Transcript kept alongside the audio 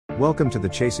Welcome to the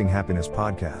Chasing Happiness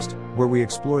podcast, where we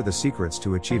explore the secrets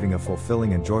to achieving a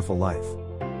fulfilling and joyful life.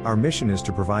 Our mission is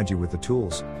to provide you with the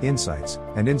tools, insights,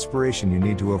 and inspiration you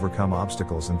need to overcome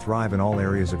obstacles and thrive in all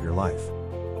areas of your life.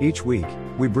 Each week,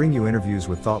 we bring you interviews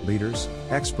with thought leaders,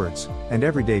 experts, and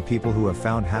everyday people who have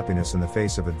found happiness in the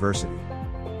face of adversity.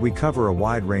 We cover a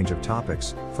wide range of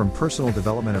topics, from personal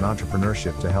development and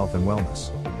entrepreneurship to health and wellness.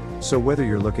 So whether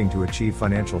you're looking to achieve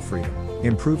financial freedom,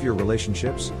 improve your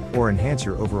relationships, or enhance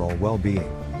your overall well-being,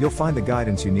 you'll find the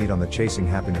guidance you need on the Chasing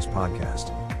Happiness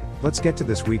podcast. Let's get to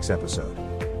this week's episode.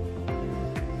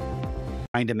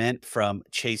 Ryan Dement from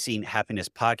Chasing Happiness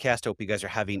podcast. Hope you guys are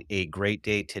having a great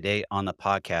day today. On the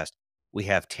podcast, we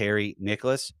have Terry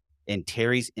Nicholas, and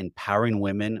Terry's empowering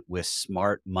women with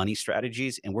smart money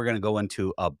strategies. And we're going to go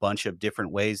into a bunch of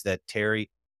different ways that Terry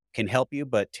can help you.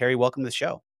 But Terry, welcome to the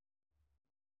show.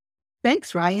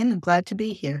 Thanks, Ryan. I'm glad to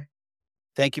be here.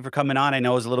 Thank you for coming on. I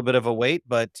know it was a little bit of a wait,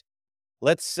 but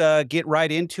let's get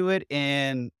right into it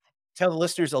and tell the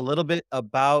listeners a little bit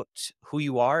about who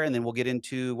you are, and then we'll get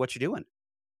into what you're doing.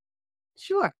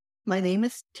 Sure. My name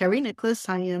is Terry Nicholas.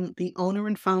 I am the owner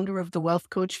and founder of The Wealth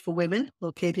Coach for Women,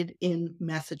 located in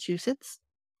Massachusetts,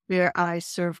 where I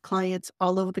serve clients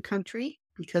all over the country.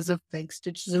 Thanks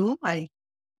to Zoom, I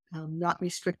am not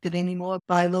restricted anymore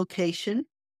by location.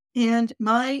 And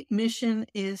my mission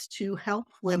is to help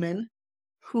women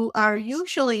who are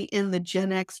usually in the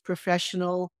Gen X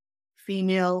professional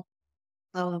female,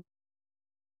 I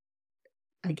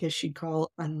guess you'd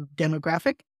call it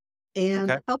demographic,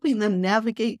 and helping them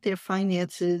navigate their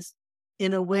finances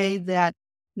in a way that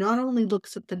not only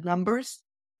looks at the numbers,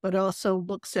 but also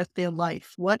looks at their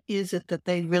life. What is it that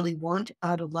they really want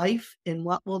out of life, and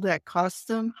what will that cost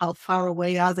them? How far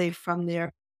away are they from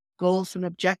their goals and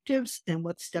objectives, and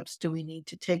what steps do we need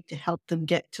to take to help them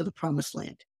get to the promised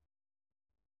land?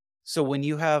 So when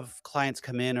you have clients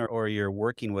come in or you're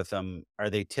working with them,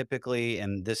 are they typically,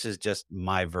 and this is just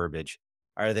my verbiage,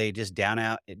 are they just down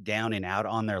and out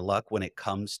on their luck when it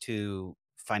comes to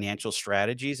financial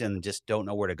strategies and just don't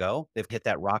know where to go? They've hit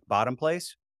that rock bottom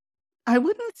place? I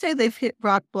wouldn't say they've hit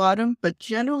rock bottom, but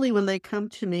generally when they come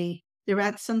to me, they're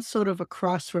at some sort of a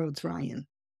crossroads, Ryan.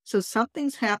 So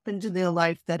something's happened in their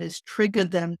life that has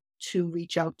triggered them to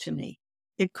reach out to me.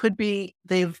 It could be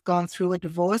they've gone through a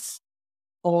divorce,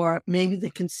 or maybe they're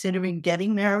considering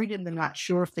getting married and they're not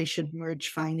sure if they should merge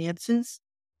finances.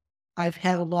 I've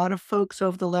had a lot of folks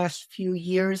over the last few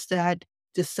years that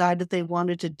decided they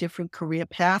wanted a different career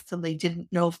path and they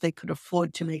didn't know if they could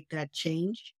afford to make that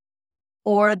change.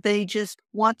 Or they just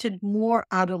wanted more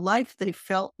out of life. They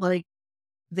felt like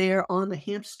they're on the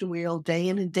hamster wheel day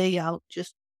in and day out,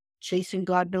 just chasing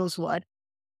God knows what.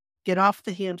 Get off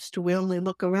the hamster wheel and they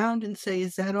look around and say,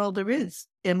 is that all there is?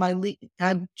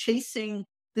 I'm chasing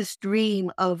this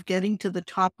dream of getting to the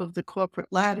top of the corporate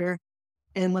ladder.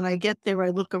 And when I get there, I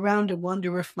look around and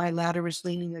wonder if my ladder is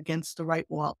leaning against the right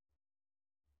wall.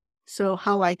 So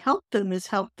how I help them is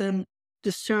help them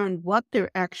discern what their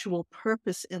actual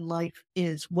purpose in life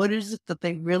is. What is it that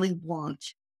they really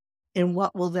want? And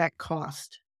what will that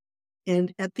cost?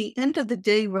 And at the end of the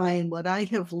day, Ryan, what I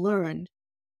have learned,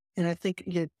 and I think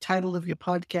the title of your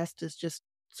podcast is just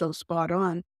so spot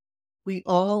on, we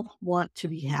all want to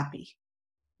be happy.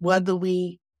 Whether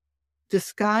we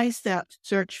disguise that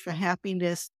search for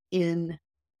happiness in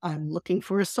I'm looking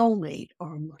for a soulmate,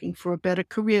 or I'm looking for a better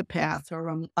career path, or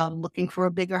I'm looking for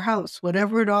a bigger house,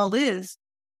 whatever it all is,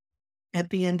 at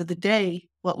the end of the day,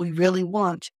 what we really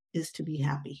want is to be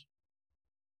happy.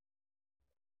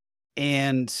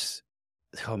 And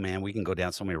oh man, we can go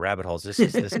down so many rabbit holes. This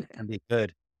can be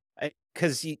good.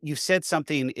 Because you said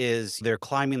something is they're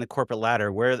climbing the corporate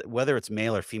ladder, whether it's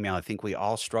male or female. I think we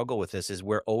all struggle with this. Is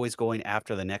we're always going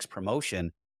after the next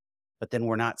promotion, but then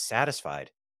we're not satisfied.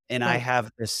 And I Right.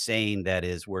 have this saying that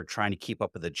is we're trying to keep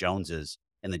up with the Joneses,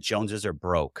 and the Joneses are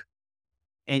broke.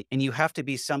 And you have to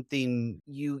be something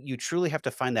you truly have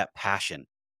to find that passion,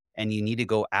 and you need to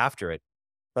go after it.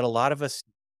 But a lot of us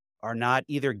are not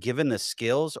either given the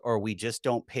skills or we just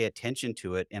don't pay attention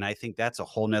to it. And I think that's a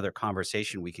whole nother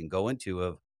conversation we can go into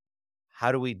of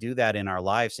how do we do that in our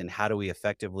lives, and how do we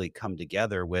effectively come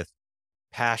together with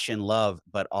passion, love,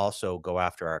 but also go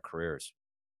after our careers?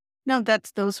 No,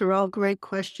 those are all great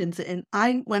questions. And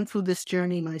I went through this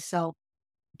journey myself.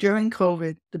 During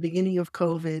COVID, the beginning of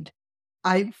COVID,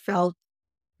 I felt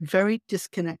very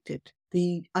disconnected.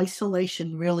 The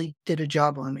isolation really did a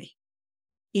job on me.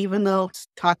 Even though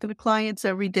talking to clients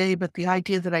every day, but the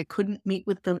idea that I couldn't meet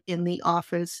with them in the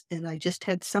office and I just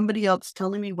had somebody else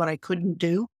telling me what I couldn't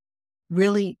do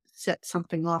really set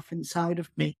something off inside of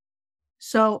me.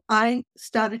 So I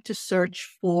started to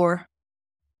search for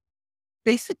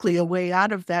basically a way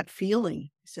out of that feeling.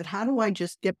 I said, how do I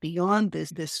just get beyond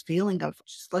this feeling of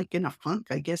just like in a funk,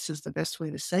 I guess is the best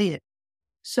way to say it.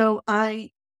 So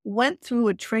I went through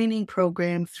a training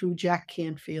program through Jack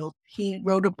Canfield. He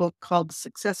wrote a book called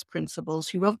Success Principles.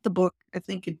 He wrote the book, I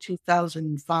think, in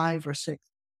 2005 or six.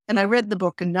 And I read the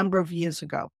book a number of years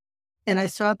ago. And I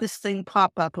saw this thing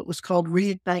pop up. It was called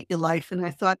Reignite Your Life. And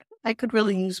I thought I could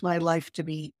really use my life to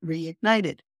be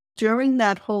reignited. During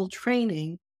that whole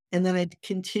training, and then I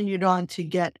continued on to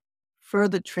get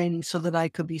further training so that I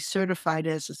could be certified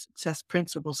as a Success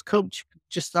Principles coach.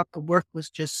 Just thought the work was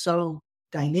just so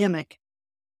dynamic.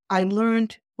 I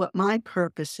learned what my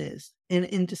purpose is. And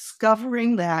in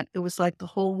discovering that, it was like the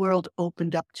whole world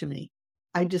opened up to me.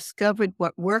 I discovered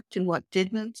what worked and what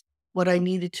didn't, what I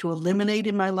needed to eliminate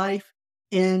in my life.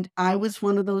 And I was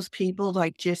one of those people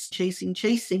like just chasing,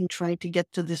 trying to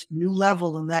get to this new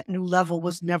level. And that new level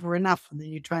was never enough. And then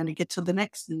you're trying to get to the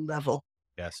next new level.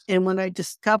 Yes. And when I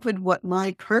discovered what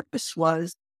my purpose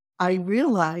was, I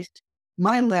realized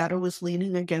my ladder was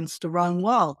leaning against the wrong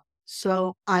wall.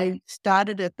 So I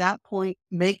started at that point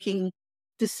making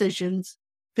decisions,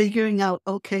 figuring out,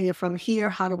 okay, if I'm here,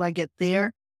 how do I get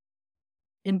there?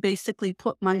 And basically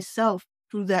put myself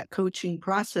through that coaching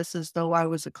process as though I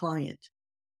was a client.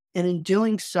 And in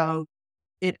doing so,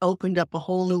 it opened up a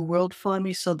whole new world for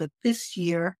me so that this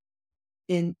year,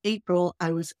 in April,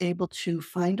 I was able to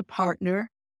find a partner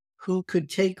who could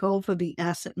take over the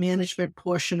asset management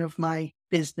portion of my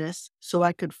business so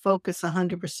I could focus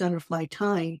 100% of my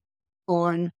time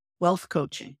on wealth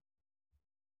coaching.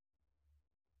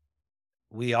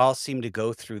 We all seem to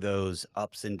go through those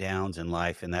ups and downs in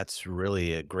life, and that's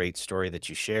really a great story that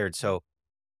you shared. So,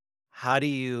 how do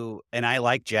you and I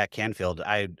like Jack Canfield.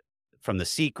 I from The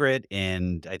Secret,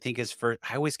 and I think his first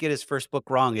I always get his first book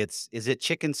wrong. Is it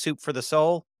Chicken Soup for the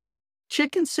Soul?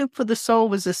 Chicken Soup for the Soul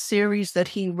was a series that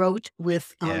he wrote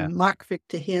with Yeah. Mark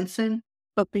Victor Hansen.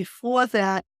 But before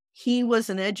that, he was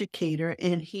an educator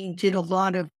and he did a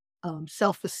lot of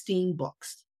self-esteem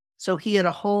books. So he had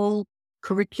a whole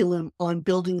curriculum on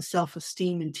building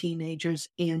self-esteem in teenagers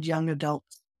and young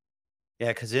adults.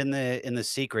 Yeah, because in The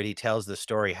Secret, he tells the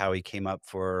story how he came up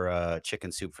for,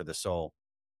 Chicken Soup for the Soul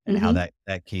and how Hmm.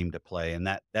 that came to play, and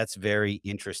that's very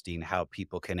interesting how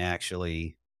people can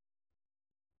actually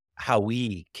how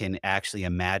we can actually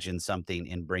imagine something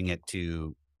and bring it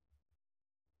to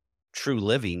true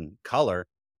living color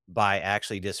by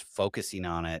actually just focusing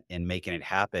on it and making it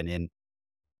happen, and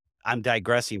I'm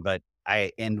digressing, but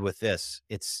I end with this.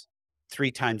 It's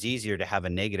 3 times easier to have a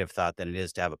negative thought than it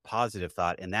is to have a positive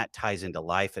thought, and that ties into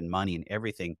life and money and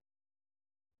everything.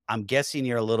 I'm guessing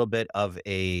you're a little bit of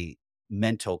a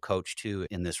mental coach too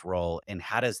in this role, and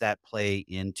how does that play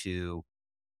into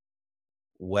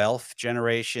wealth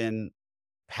generation,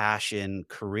 passion,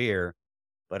 career,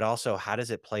 but also how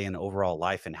does it play in overall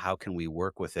life, and how can we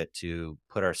work with it to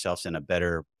put ourselves in a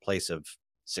better place of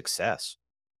success?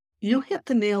 You hit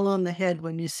the nail on the head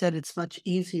when you said it's much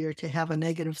easier to have a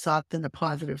negative thought than a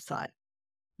positive thought.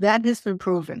 That has been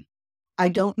proven. I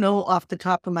don't know off the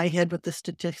top of my head what the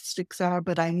statistics are,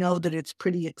 but I know that it's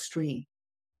pretty extreme.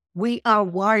 We are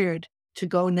wired to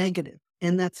go negative,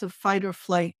 and that's a fight or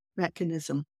flight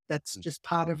mechanism. That's Mm. just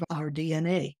part of our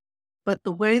DNA. But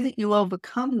the way that you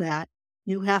overcome that,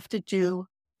 you have to do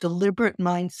deliberate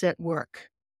mindset work.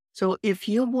 So if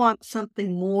you want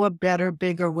something more, better,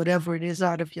 bigger, whatever it is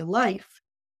out of your life,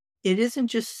 it isn't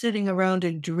just sitting around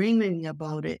and dreaming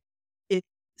about it.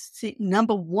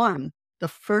 Number one, the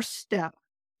first step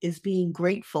is being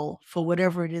grateful for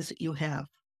whatever it is that you have.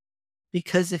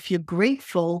 Because if you're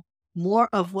grateful, more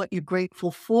of what you're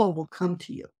grateful for will come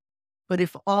to you. But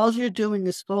if all you're doing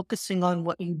is focusing on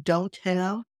what you don't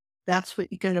have, that's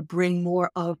what you're going to bring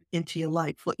more of into your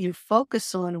life. What you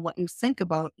focus on and what you think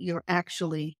about, you're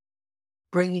actually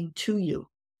bringing to you.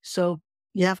 So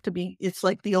you have to be, it's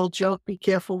like the old joke, be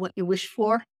careful what you wish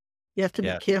for. You have to be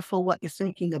Yeah. careful what you're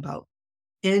thinking about.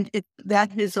 And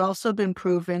that has also been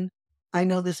proven. I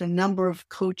know there's a number of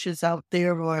coaches out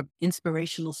there or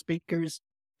inspirational speakers.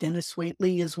 Dennis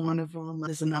Waitley is one of them.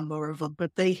 There's a number of them,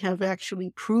 but they have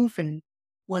actually proven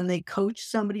when they coach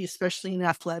somebody, especially in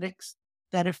athletics,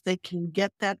 that if they can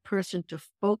get that person to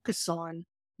focus on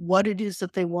what it is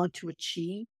that they want to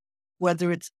achieve,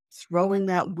 whether it's throwing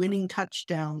that winning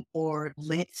touchdown or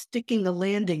sticking a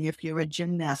landing if you're a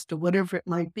gymnast or whatever it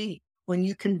might be, when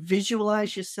you can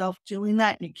visualize yourself doing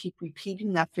that and you keep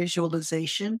repeating that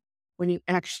visualization, when you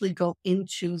actually go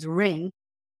into the ring,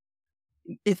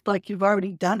 it's like you've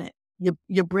already done it.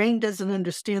 Your brain doesn't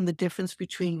understand the difference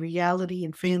between reality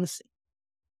and fantasy.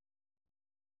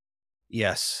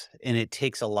 Yes, and it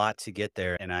takes a lot to get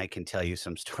there, and I can tell you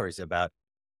some stories about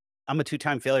I'm a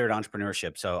two-time failure at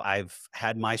entrepreneurship, so I've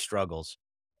had my struggles,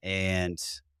 and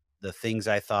the things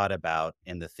I thought about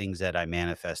and the things that I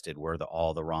manifested were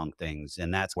all the wrong things,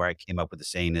 and that's where I came up with the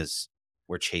saying is,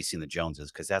 "We're chasing the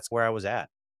Joneses," because that's where I was at.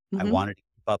 I Hmm. wanted to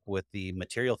keep up with the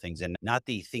material things and not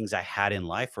the things I had in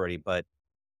life already, but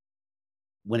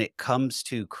when it comes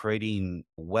to creating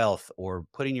wealth or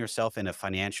putting yourself in a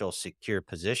financial secure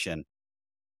position,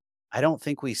 I don't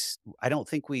think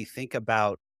we think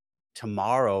about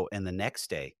tomorrow and the next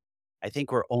day. I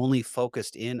think we're only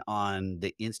focused in on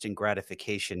the instant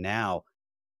gratification now.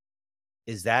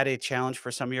 Is that a challenge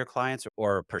for some of your clients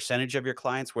or a percentage of your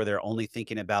clients where they're only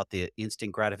thinking about the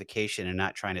instant gratification and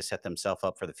not trying to set themselves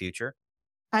up for the future?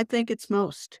 I think it's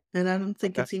most, and I don't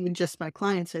think Okay. it's even just my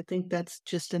clients. I think that's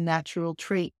just a natural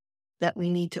trait that we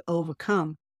need to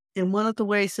overcome. And one of the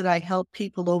ways that I help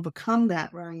people overcome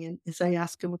that, Ryan, is I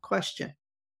ask them a question.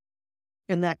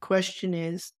 And that question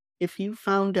is, if you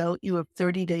found out you have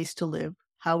 30 days to live,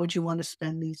 how would you want to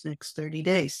spend these next 30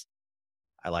 days?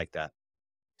 I like that.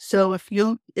 So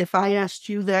if I asked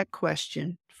you that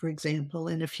question, for example,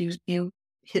 and if you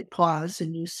hit pause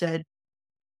and you said,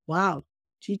 wow,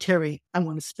 gee, Terry, I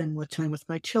want to spend more time with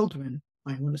my children.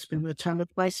 I want to spend more time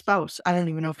with my spouse. I don't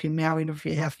even know if you're married or if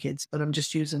you have kids, but I'm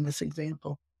just using this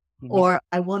example. Mhm. Or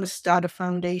I want to start a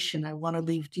foundation. I want to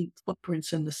leave deep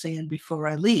footprints in the sand before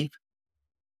I leave.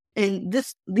 And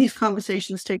these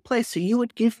conversations take place. So you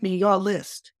would give me your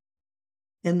list.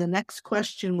 And the next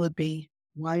question would be,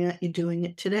 why aren't you doing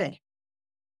it today?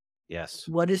 Yes.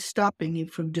 What is stopping you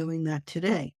from doing that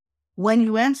today? When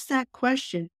you ask that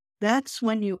question, that's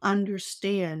when you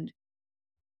understand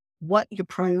what your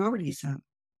priorities are.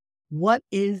 What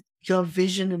is your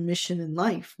vision and mission in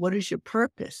life? What is your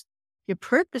purpose? Your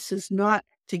purpose is not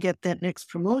to get that next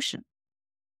promotion.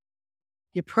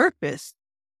 Your purpose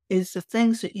is the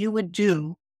things that you would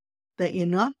do that you're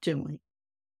not doing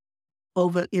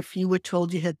over if you were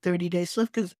told you had 30 days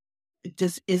left.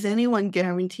 Because is anyone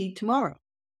guaranteed tomorrow?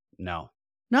 No.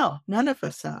 No, none of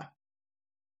us are.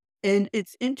 And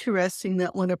it's interesting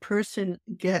that when a person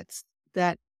gets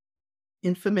that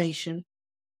information,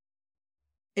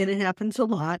 and it happens a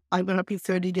lot. I might not be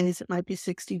 30 days, it might be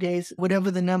 60 days, whatever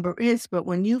the number is. But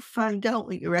when you find out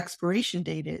what your expiration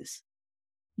date is,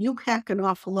 you pack an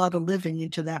awful lot of living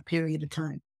into that period of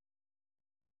time.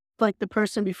 Like the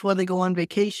person before they go on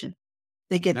vacation,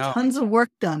 they get No. tons of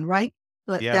work done, right?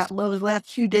 But Yes. that last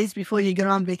few days before you get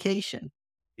on vacation.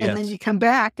 And then Yes. you come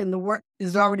back and the work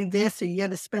is already there. So you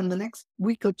got to spend the next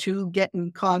week or two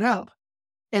getting caught up.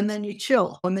 And then you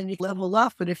chill and then you level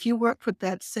off. But if you work with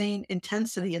that same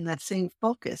intensity and that same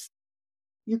focus,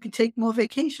 you can take more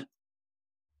vacation.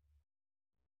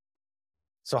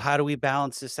 So how do we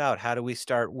balance this out? How do we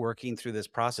start working through this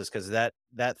process? Because that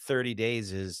 30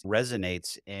 days is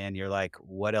resonates and you're like,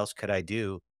 what else could I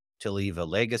do to leave a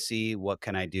legacy? What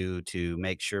can I do to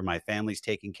make sure my family's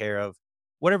taken care of?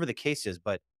 Whatever the case is,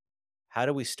 but how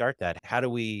do we start that? How do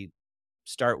we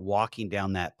start walking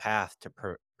down that path to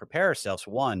prepare ourselves,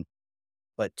 one,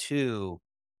 but two,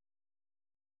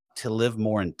 to live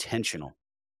more intentional?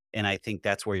 And I think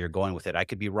that's where you're going with it. I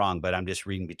could be wrong, but I'm just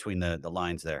reading between the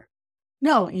lines there.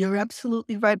 No, you're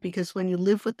absolutely right, because when you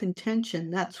live with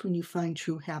intention, that's when you find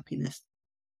true happiness,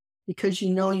 because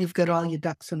you know you've got all your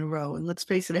ducks in a row. And let's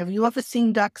face it, have you ever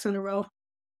seen ducks in a row?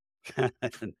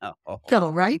 No. No,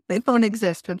 right? They don't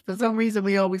exist. But for some reason,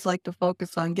 we always like to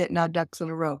focus on getting our ducks in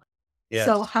a row.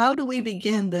 So Yes. how do we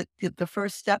begin? The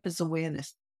first step is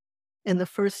awareness. And the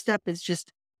first step is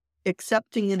just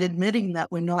accepting and admitting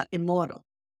that we're not immortal.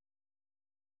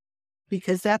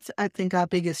 Because that's, I think, our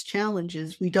biggest challenge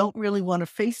is we don't really want to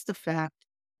face the fact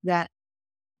that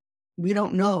we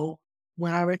don't know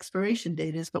when our expiration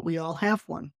date is, but we all have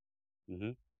one.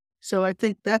 Mhm. So I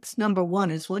think that's number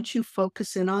one, is once you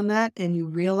focus in on that and you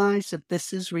realize that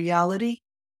this is reality,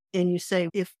 and you say,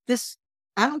 if this,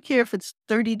 I don't care if it's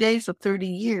 30 days or 30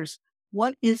 years,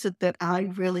 what is it that I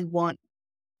really want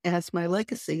as my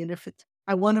legacy? And if it's,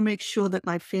 I want to make sure that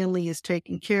my family is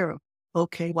taken care of.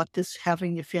 Okay, what does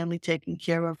having your family taken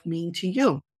care of mean to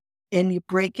you? And you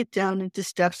break it down into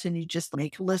steps and you just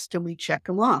make a list and we check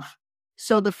them off.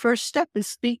 So the first step is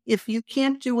speak. If you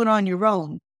can't do it on your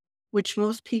own, which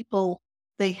most people,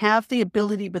 they have the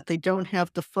ability, but they don't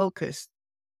have the focus,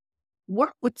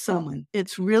 work with someone.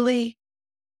 It's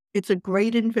a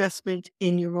great investment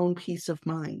in your own peace of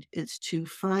mind. It's to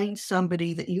find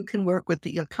somebody that you can work with,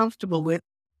 that you're comfortable with,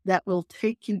 that will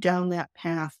take you down that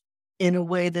path in a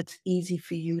way that's easy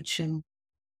for you to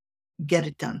get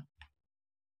it done.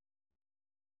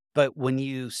 But when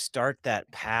you start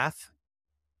that path,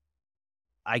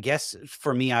 I guess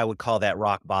for me, I would call that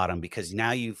rock bottom because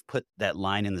now you've put that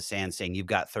line in the sand saying you've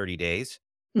got 30 days.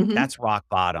 Hmm. That's rock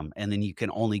bottom. And then you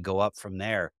can only go up from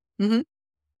there. Hmm.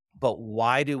 But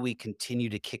why do we continue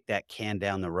to kick that can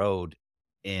down the road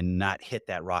and not hit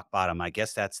that rock bottom? I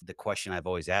guess that's the question I've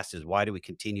always asked is why do we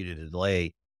continue to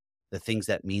delay the things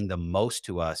that mean the most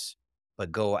to us,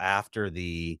 but go after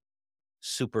the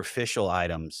superficial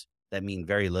items that mean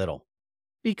very little?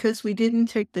 Because we didn't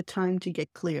take the time to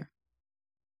get clear.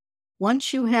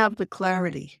 Once you have the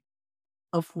clarity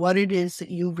of what it is that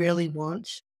you really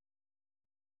want,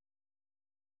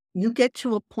 you get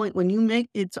to a point when you make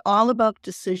it's all about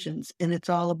decisions and it's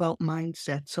all about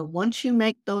mindset. So once you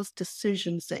make those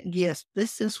decisions that, yes,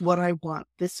 this is what I want,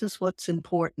 this is what's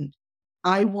important,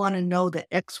 I want to know that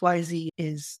XYZ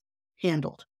is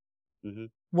handled. Mhm.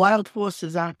 Wild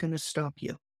horses aren't going to stop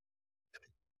you.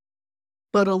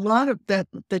 But a lot of that,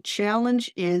 the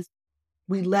challenge is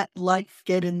we let life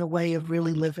get in the way of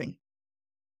really living.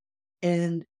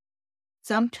 And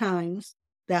sometimes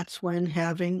that's when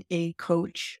having a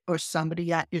coach or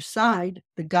somebody at your side,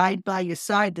 the guide by your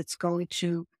side that's going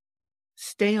to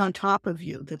stay on top of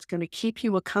you, that's going to keep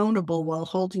you accountable while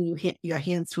holding your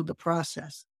hand through the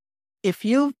process. If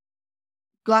you've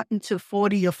gotten to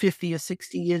 40 or 50 or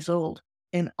 60 years old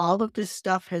and all of this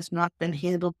stuff has not been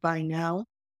handled by now,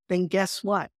 then guess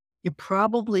what? You're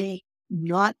probably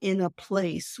not in a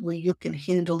place where you can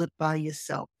handle it by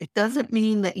yourself. It doesn't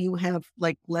mean that you have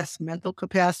like less mental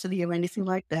capacity or anything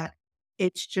like that.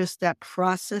 It's just that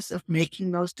process of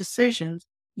making those decisions.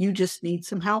 You just need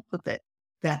some help with it.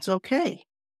 That's okay.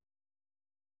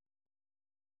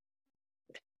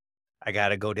 I got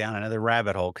to go down another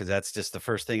rabbit hole because that's just the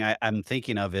first thing I'm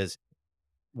thinking of is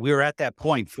we're at that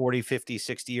point, 40, 50,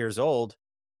 60 years old,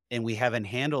 and we haven't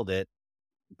handled it.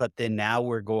 But then now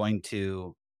we're going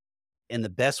to, and the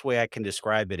best way I can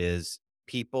describe it is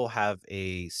people have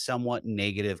a somewhat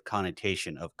negative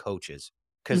connotation of coaches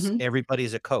because Hmm.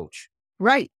 everybody's a coach.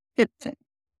 Right.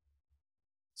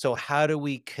 So how do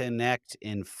we connect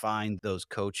and find those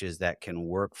coaches that can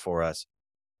work for us?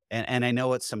 And I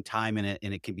know it's some time in it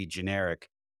and it can be generic,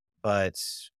 but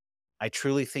I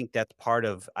truly think that's part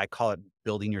of I call it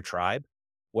building your tribe,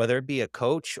 whether it be a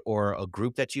coach or a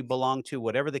group that you belong to,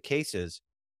 whatever the case is,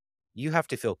 you have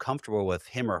to feel comfortable with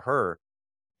him or her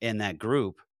in that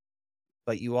group,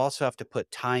 but you also have to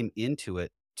put time into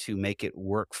it to make it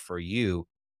work for you.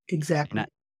 And I Exactly.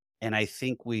 and I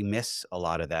think we miss a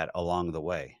lot of that along the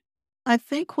way. I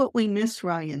think what we miss,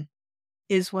 Ryan,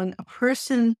 is when a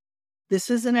person, this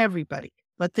isn't everybody,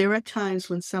 but there are times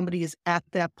when somebody is at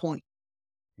that point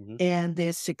Mhm. and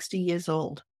they're 60 years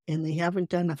old and they haven't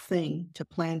done a thing to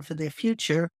plan for their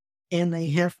future and they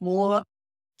have more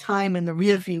time in the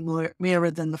rearview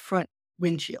mirror than the front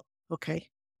windshield. Okay.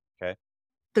 Okay.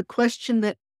 The question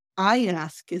that I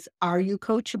ask is, are you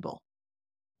coachable?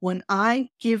 When I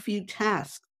give you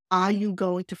tasks, are you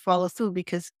going to follow through?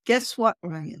 Because guess what,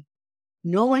 Ryan?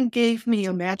 No one gave me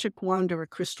a magic wand or a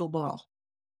crystal ball.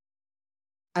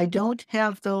 I don't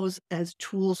have those as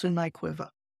tools in my quiver.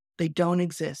 They don't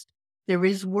exist. There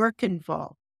is work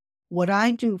involved. What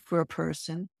I do for a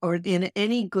person, or in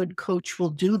any good coach will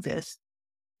do this,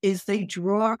 is they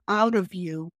draw out of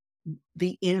you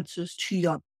the answers to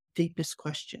your deepest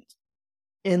questions.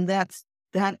 And that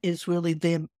is really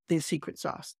their secret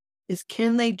sauce. Is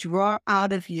can they draw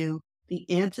out of you the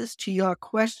answers to your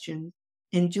questions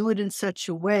and do it in such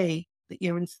a way that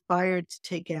you're inspired to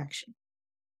take action?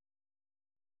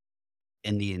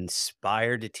 And the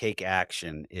inspired to take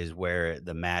action is where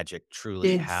the magic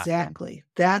truly happens. Exactly.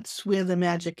 That's where the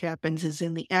magic happens is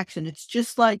in the action. It's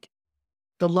just like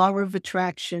the law of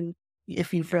attraction,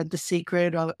 if you've read The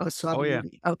Secret or saw Oh, the yeah.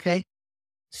 movie. Okay.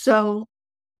 So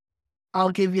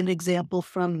I'll give you an example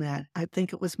from that. I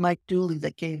think it was Mike Dooley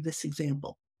that gave this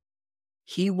example.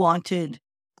 He wanted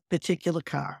a particular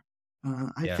car.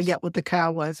 I Yes. forget what the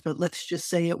car was, but let's just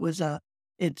say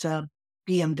it's a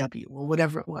BMW or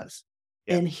whatever it was.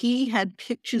 Yep. And he had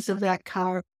pictures of that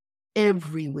car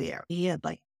everywhere. He had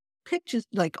like pictures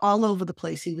like all over the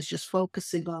place. He was just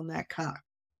focusing on that car.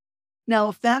 Now,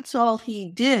 if that's all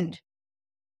he did,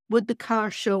 would the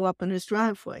car show up in his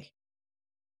driveway?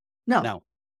 No. No.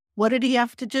 What did he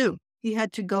have to do? He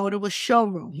had to go to a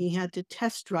showroom. He had to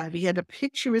test drive. He had to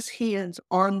picture his hands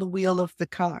on the wheel of the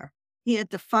car. He had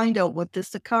to find out, what does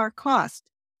the car cost?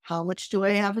 How much do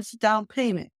I have as a down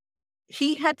payment?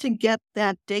 He had to get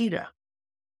that data.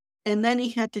 And then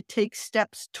he had to take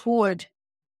steps toward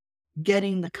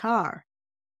getting the car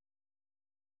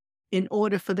in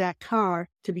order for that car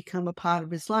to become a part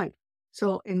of his life.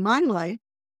 So in my life,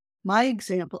 My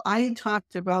example, I had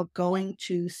talked about going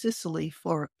to Sicily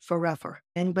for forever.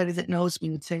 Anybody that knows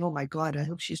me would say, oh my God, I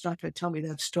hope she's not going to tell me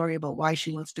that story about why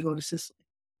she wants to go to Sicily.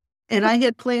 And I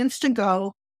had plans to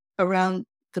go around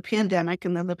the pandemic,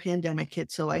 and then the pandemic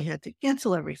hit, so I had to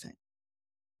cancel everything.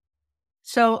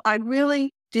 So I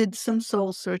really did some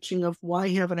soul searching of why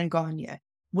haven't I gone yet?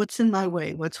 What's in my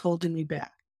way? What's holding me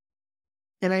back?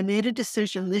 And I made a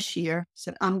decision this year,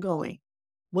 said, I'm going.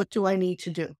 What do I need to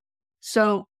do?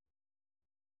 So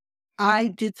I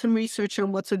did some research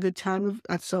on what's a good time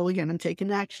of, so again, I'm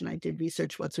taking action. I did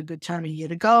research what's a good time of year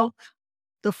to go,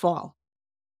 the fall.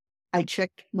 I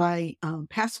checked my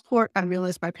passport. I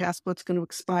realized my passport's going to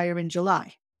expire in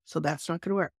July. So that's not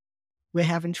going to work. We're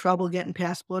having trouble getting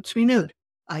passports renewed.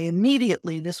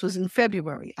 This was in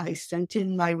February, I sent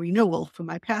in my renewal for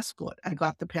my passport. I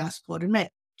got the passport in May.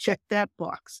 Check that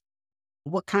box.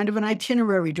 What kind of an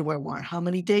itinerary do I want? How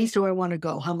many days do I want to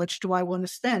go? How much do I want to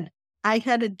spend? I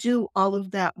had to do all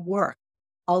of that work,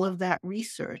 all of that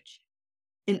research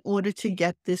in order to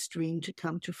get this dream to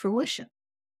come to fruition.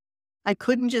 I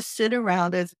couldn't just sit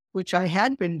around, which I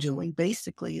had been doing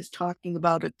basically, is talking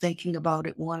about it, thinking about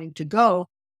it, wanting to go.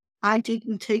 I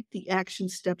didn't take the action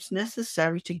steps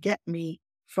necessary to get me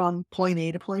from point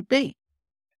A to point B.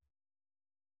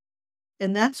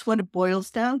 And that's what it boils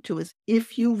down to, is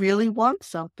if you really want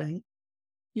something,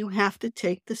 you have to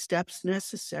take the steps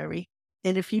necessary.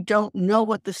 And if you don't know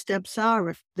what the steps are,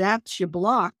 if that's your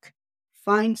block,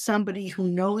 find somebody who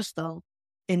knows them.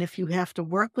 And if you have to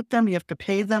work with them, you have to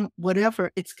pay them,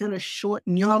 whatever, it's going to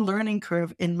shorten your learning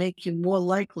curve and make you more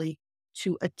likely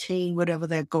to attain whatever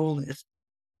that goal is.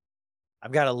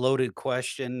 I've got a loaded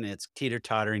question. It's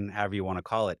teeter-tottering, however you want to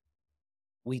call it.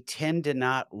 We tend to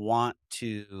not want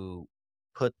to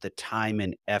put the time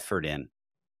and effort in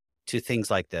to things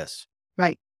like this.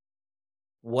 Right.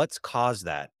 What's caused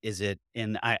that? Is it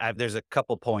in there's a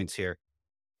couple points here.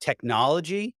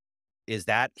 Technology, is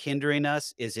that hindering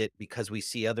us? Is it because we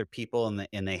see other people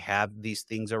and they have these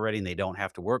things already and they don't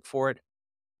have to work for it?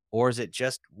 Or is it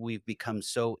just we've become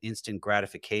so instant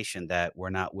gratification that we're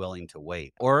not willing to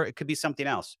wait? Or it could be something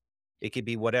else. It could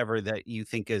be whatever that you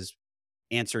think is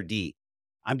answer D.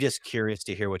 I'm just curious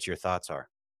to hear what your thoughts are.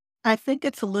 I think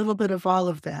it's a little bit of all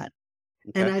of that.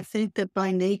 And Okay. I think that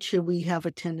by nature, we have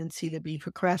a tendency to be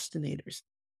procrastinators.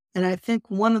 And I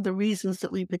think one of the reasons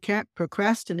that we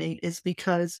procrastinate is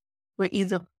because we're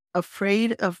either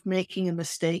afraid of making a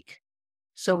mistake,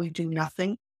 so we do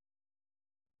nothing,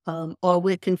 or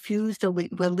we're confused, or we're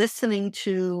listening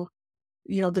to,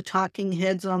 the talking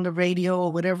heads on the radio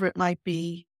or whatever it might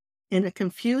be. And a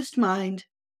confused mind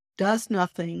does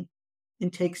nothing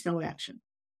and takes no action.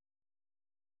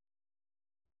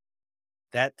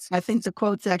 That's I think the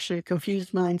quote's actually, a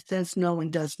confused mind says no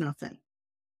and does nothing.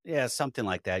 Yeah, something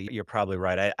like that. You're probably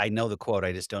right. I know the quote,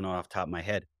 I just don't know off the top of my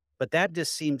head. But that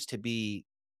just seems to be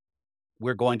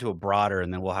we're going to a broader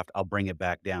and then I'll bring it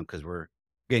back down because we're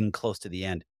getting close to the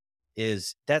end.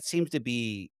 Is that seems to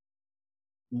be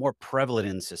more prevalent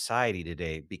in society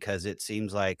today because it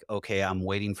seems like, okay, I'm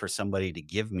waiting for somebody to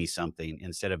give me something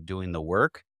instead of doing the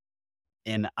work.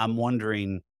 And I'm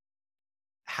wondering,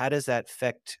 how does that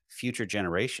affect future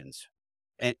generations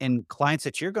and clients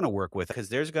that you're going to work with? Because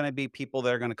there's going to be people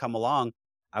that are going to come along.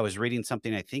 I was reading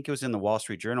something, I think it was in the Wall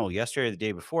Street Journal yesterday or the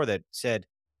day before, that said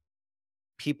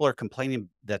people are complaining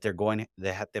that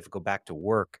they have to go back to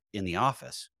work in the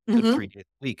office to Hmm. 3 days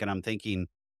a week. And I'm thinking,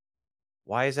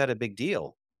 why is that a big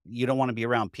deal? You don't want to be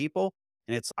around people.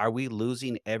 And are we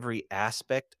losing every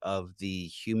aspect of the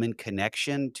human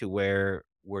connection to where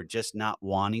we're just not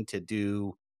wanting to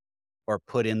do or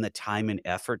put in the time and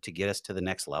effort to get us to the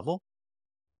next level?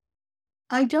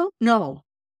 I don't know.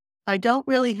 I don't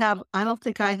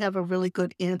think I have a really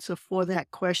good answer for that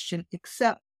question,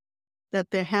 except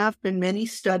that there have been many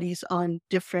studies on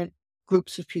different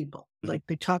groups of people. Mhm. Like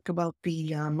they talk about the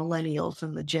millennials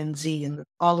and the Gen Z and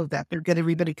all of that. They get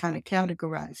everybody kind of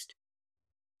categorized.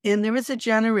 And there is a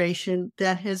generation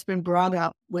that has been brought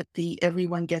up with the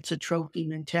everyone gets a trophy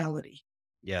mentality.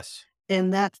 Yes.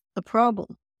 And that's the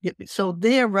problem. So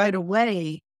there right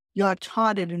away, you're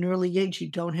taught at an early age, you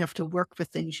don't have to work for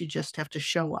things, you just have to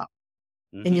show up.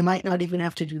 And Mhm. you might not even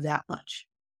have to do that much.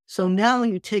 So now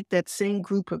you take that same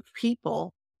group of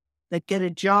people that get a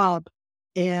job,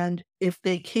 and if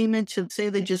they came into, say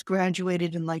they just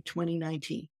graduated in like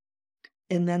 2019,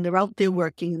 and then they're out there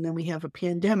working, and then we have a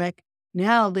pandemic,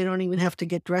 now they don't even have to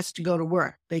get dressed to go to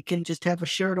work. They can just have a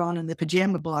shirt on and the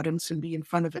pajama bottoms and be in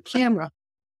front of a camera.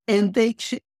 And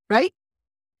right?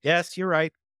 Yes, you're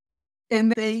right.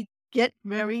 And they get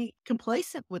very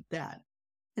complacent with that.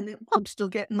 And then, "Well, I'm still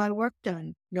getting my work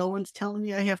done. No one's telling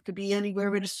me I have to be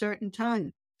anywhere at a certain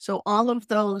time." So all of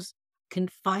those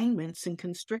confinements and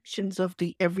constrictions of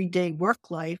the everyday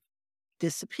work life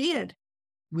disappeared.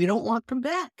 We don't want them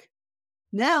back.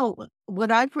 Now,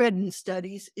 what I've read in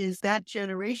studies is that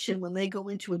generation, when they go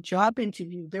into a job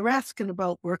interview, they're asking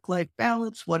about work-life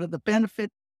balance. What are the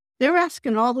benefits? They're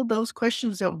asking all of those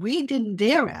questions that we didn't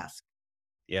dare ask.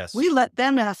 Yes. We let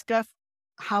them ask us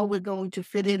how we're going to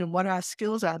fit in and what our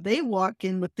skills are. They walk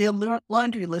in with their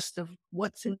laundry list of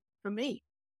what's in for me.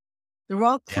 They're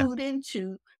all Yeah. clued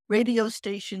into radio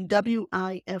station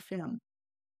WIFM.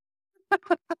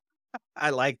 I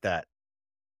like that.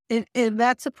 And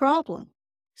that's a problem.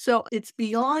 So it's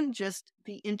beyond just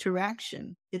the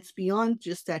interaction. It's beyond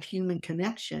just that human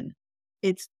connection.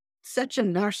 It's such a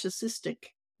narcissistic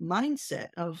mindset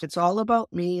of it's all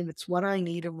about me and it's what I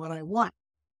need and what I want.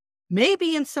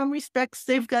 Maybe in some respects,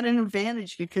 they've got an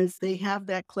advantage because they have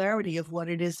that clarity of what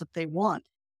it is that they want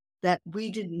that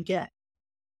we didn't get.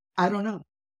 I don't know.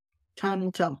 Time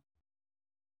will tell.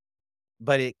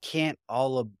 But it can't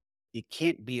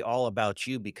be all about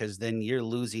you because then you're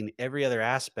losing every other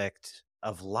aspect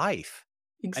of life.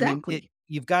 I mean, Exactly.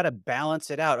 you've gotta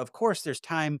balance it out. Of course, there's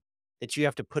time that you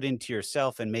have to put into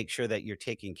yourself and make sure that you're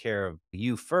taking care of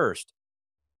you first.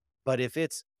 But if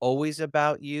it's always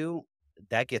about you,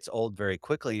 that gets old very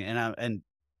quickly, and I'm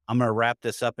gonna wrap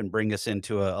this up and bring us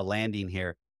into a landing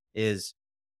here, is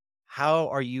how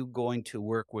are you going to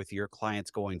work with your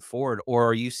clients going forward, or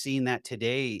are you seeing that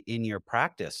today in your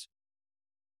practice?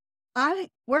 I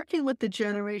working with the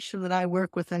generation that I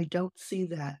work with, I don't see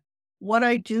that. What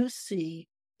I do see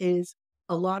is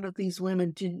a lot of these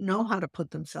women didn't know how to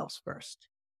put themselves first.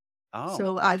 Oh,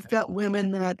 So I've okay. got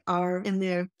women that are in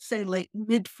their, say, late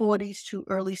mid 40s to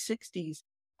early 60s.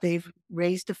 They've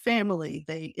raised a family.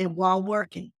 And while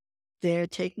working, they're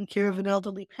taking care of an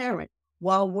elderly parent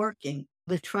while working.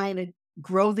 They're trying to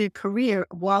grow their career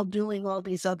while doing all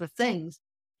these other things.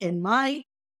 And my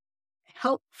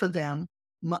help for them,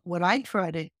 what I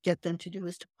try to get them to do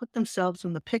is to put themselves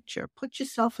in the picture, put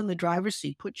yourself in the driver's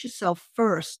seat, put yourself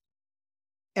first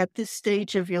at this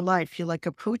stage of your life. You're like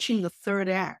approaching the third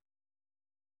act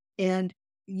and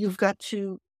you've got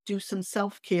to do some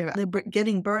self-care. They're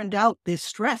getting burned out. They're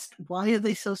stressed. Why are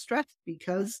they so stressed?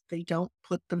 Because they don't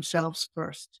put themselves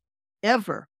first.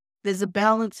 Ever. There's a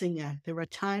balancing act. There are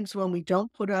times when we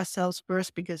don't put ourselves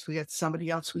first because we got somebody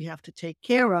else we have to take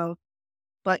care of,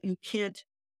 but you can't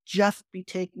just be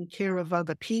taking care of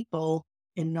other people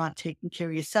and not taking care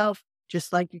of yourself,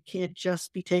 just like you can't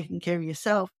just be taking care of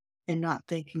yourself and not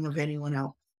thinking of anyone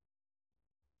else.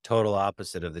 Total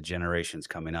opposite of the generations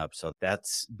coming up, so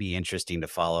that's be interesting to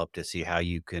follow up to see how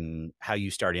you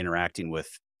start interacting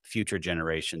with future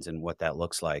generations and what that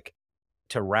looks like.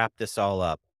 To wrap this all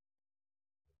up,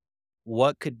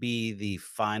 what could be the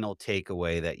final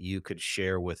takeaway that you could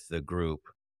share with the group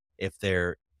if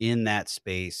they're in that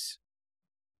space,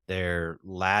 their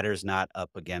ladder's not up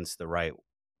against the right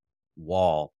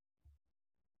wall,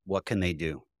 what can they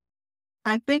do?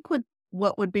 I think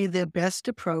what would be the best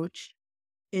approach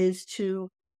is to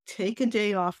take a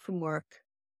day off from work,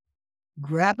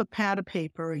 grab a pad of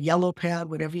paper, a yellow pad,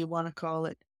 whatever you want to call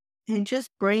it, and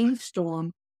just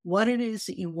brainstorm what it is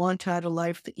that you want out of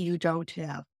life that you don't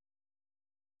have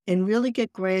and really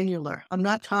get granular. I'm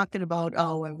not talking about,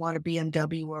 oh, I want a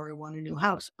BMW or I want a new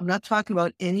house. I'm not talking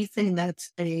about anything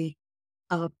that's a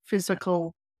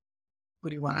physical, what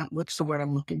do you want? What's the word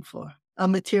I'm looking for? A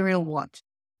material want.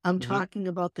 I'm Mhm. talking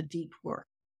about the deep work.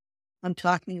 I'm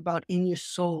talking about in your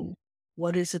soul.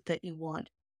 What is it that you want?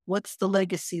 What's the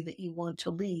legacy that you want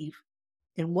to leave?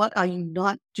 And what are you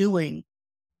not doing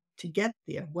to get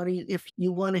there? What are you, if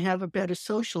you want to have a better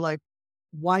social life,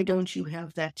 why don't you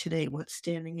have that today? What's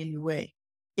standing in your way?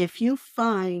 If you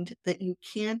find that you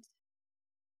can't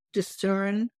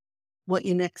discern what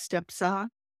your next steps are,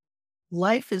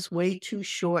 life is way too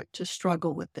short to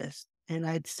struggle with this. And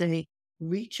I'd say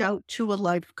reach out to a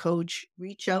life coach,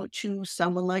 reach out to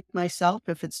someone like myself.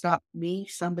 If it's not me,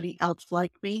 somebody else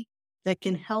like me that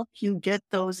can help you get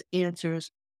those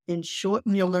answers and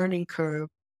shorten your learning curve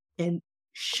and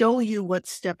show you what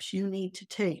steps you need to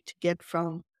take to get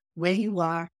from where you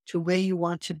are to where you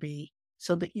want to be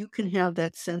so that you can have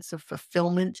that sense of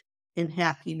fulfillment and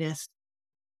happiness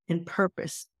and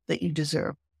purpose that you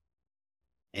deserve.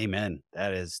 Amen.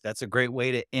 That's a great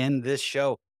way to end this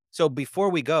show. So before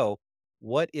we go,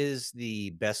 what is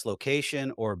the best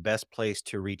location or best place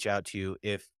to reach out to you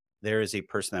if there is a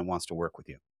person that wants to work with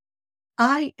you?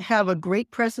 I have a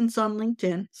great presence on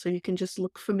LinkedIn, so you can just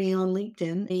look for me on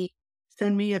LinkedIn.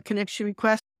 Send me a connection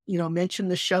request, mention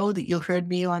the show that you heard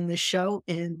me on this show,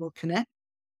 and we'll connect.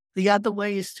 The other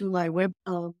way is through my web.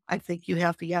 I think you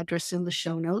have the address in the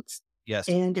show notes. Yes.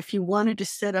 And if you wanted to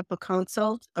set up a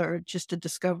consult or just a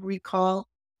discovery call,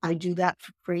 I do that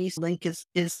for free. Link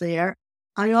is there.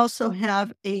 I also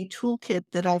have a toolkit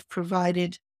that I've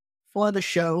provided for the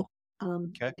show.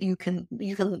 Okay. You can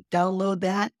download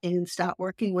that and start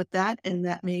working with that, and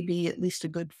that may be at least a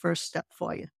good first step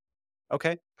for you.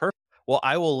 Okay. Perfect. Well,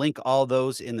 I will link all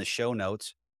those in the show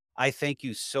notes. I thank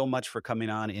you so much for coming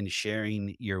on and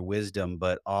sharing your wisdom,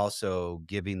 but also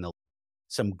giving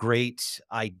some great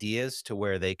ideas to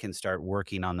where they can start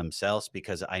working on themselves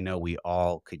because I know we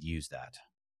all could use that.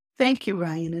 Thank you,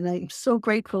 Ryan, and I'm so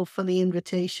grateful for the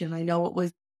invitation.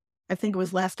 I think it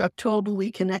was last October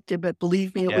we connected, but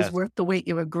believe me, it was Yes. worth the wait.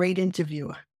 You're a great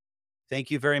interviewer. Thank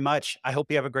you very much. I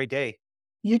hope you have a great day.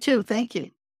 You too. Thank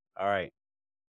you. All right.